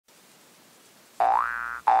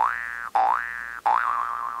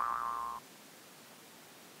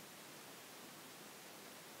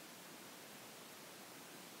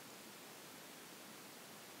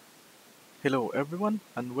Hello everyone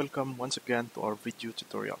and welcome once again to our video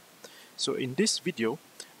tutorial. So in this video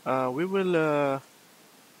uh, we will uh,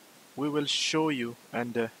 we will show you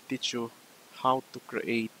and teach you how to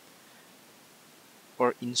create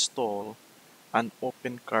or install an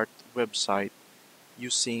Opencart website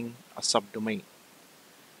using a subdomain.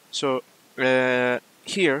 So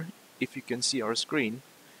here, if you can see our screen,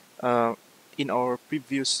 uh, in our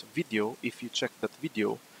previous video, if you check that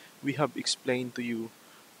video, we have explained to you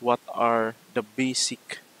what are the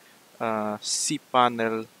basic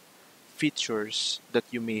cpanel features that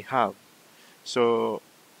you may have. So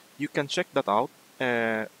you can check that out.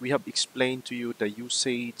 We have explained to you the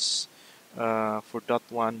usage for that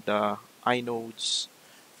one, the inodes,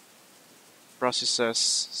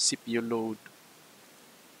 processes, CPU load,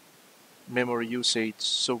 memory usage.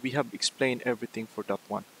 So we have explained everything for that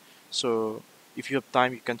one. So if you have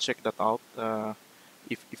time, you can check that out.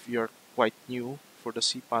 If you're quite new for the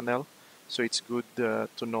cpanel, so it's good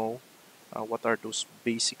to know what are those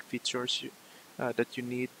basic features that you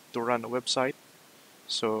need to run a website.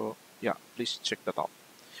 So yeah, please check that out.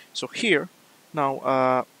 So here,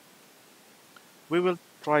 now we will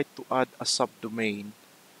try to add a subdomain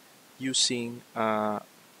using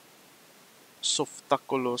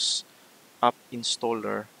softaculous app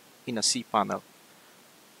installer in a cpanel.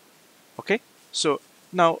 Okay, so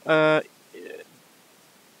now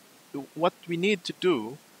what we need to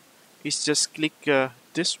do is just click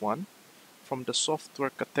this one from the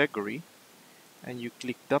software category, and you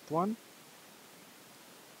click that one,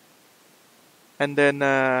 and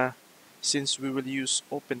then since we will use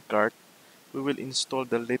Opencart, we will install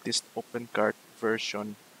the latest Opencart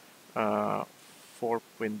version uh,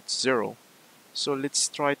 4.0. So let's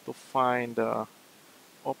try to find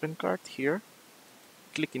Opencart here.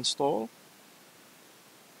 Click install.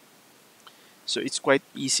 So it's quite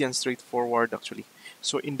easy and straightforward actually.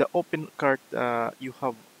 So in the Opencart, you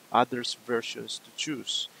have others versions to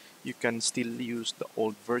choose. You can still use the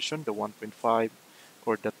old version, the 1.5,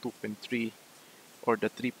 or the 2.3, or the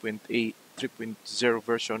 3.8, 3.0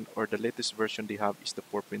 version, or the latest version they have is the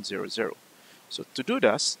 4.00. So to do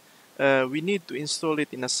this, we need to install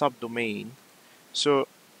it in a subdomain. So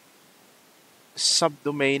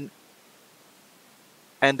subdomain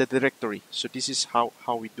and the directory. So this is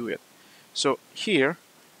how we do it. So here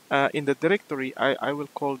in the directory, I will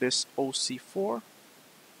call this OC4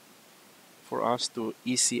 for us to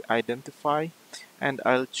easy identify, and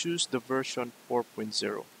I'll choose the version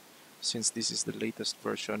 4.0 since this is the latest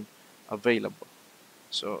version available.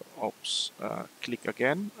 So click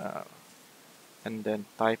again and then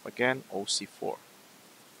type again OC4.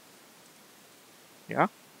 Yeah.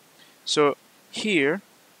 So here,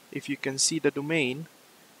 if you can see the domain,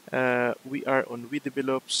 we are on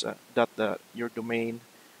your domain,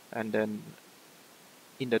 and then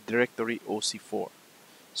in the directory OC4.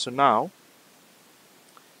 So now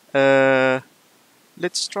uh,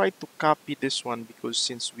 let's try to copy this one, because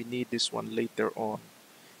since we need this one later on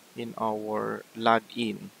in our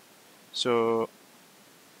login. So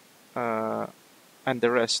uh, and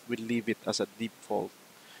the rest we'll leave it as a default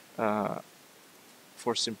uh,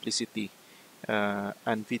 for simplicity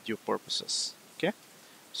and video purposes. Okay.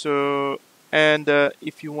 So, and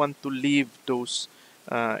if you want to leave those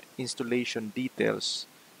installation details,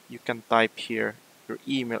 you can type here your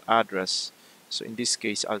email address. So in this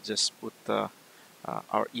case, I'll just put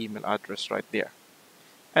our email address right there,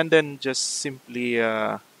 and then just simply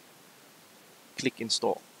click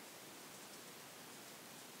install.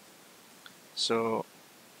 So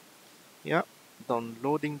yeah,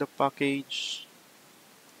 downloading the package.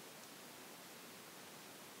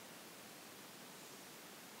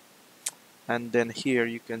 And then here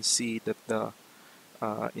you can see that the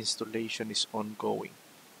installation is ongoing.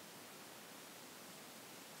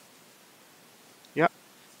 Yeah,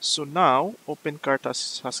 so now Opencart has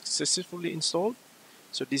successfully installed.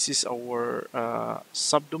 So this is our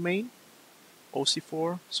subdomain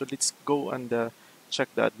OC4. So let's go and check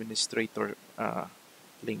the administrator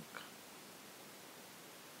link.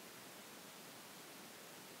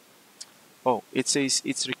 Oh, it says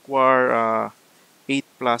it's require 8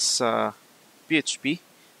 plus PHP.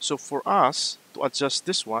 So for us to adjust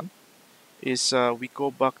this one is we go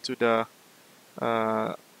back uh,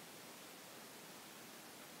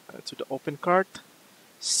 to the Opencart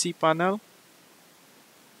cpanel,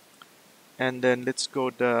 and then let's go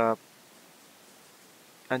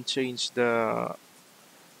and change the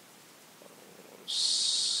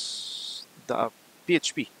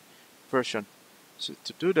PHP version. So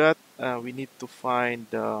to do that, we need to find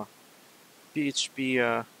the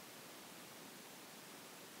PHP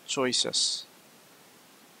choices.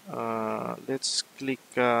 Let's click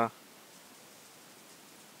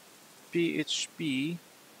PHP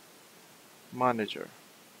manager.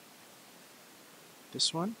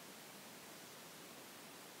 This one.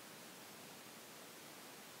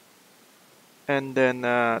 And then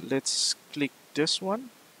let's click this one.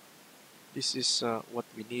 This is what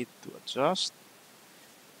we need to adjust.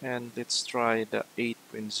 And let's try the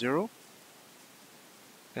 8.0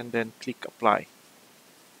 and then click apply.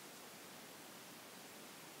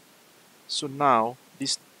 So now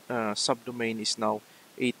this subdomain is now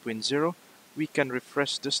 8.0. We can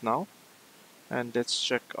refresh this now and let's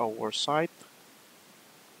check our site.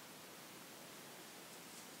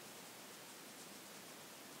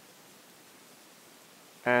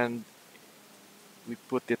 And we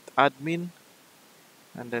put it admin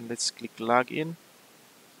and then let's click login.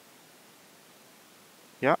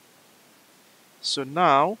 Yeah. So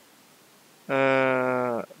now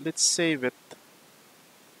let's save it.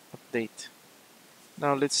 Update.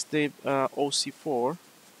 Now let's save OC4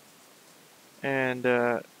 and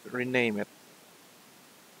rename it.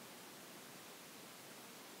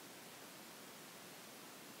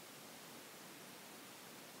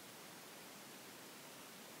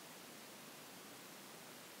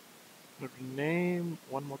 Rename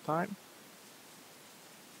one more time.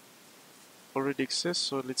 Already exists,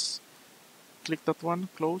 so let's click that one,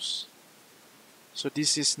 close. So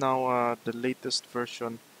this is now the latest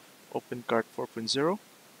version Opencart 4.0.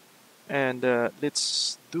 And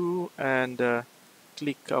let's do and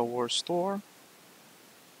click our store.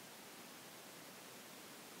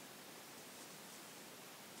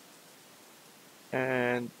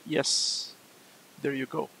 And yes, there you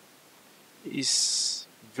go. It's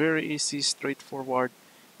very easy, straightforward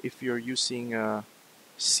if you're using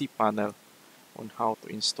cpanel on how to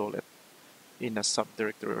install it in a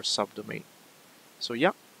subdirectory or subdomain. So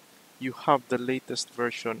yeah, you have the latest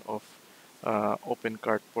version of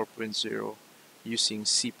Opencart 4.0 using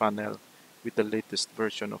cpanel with the latest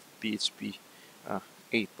version of PHP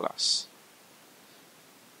 8+.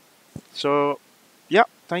 So yeah,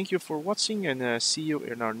 thank you for watching and see you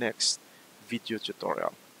in our next video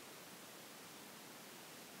tutorial.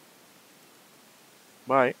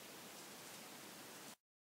 Bye.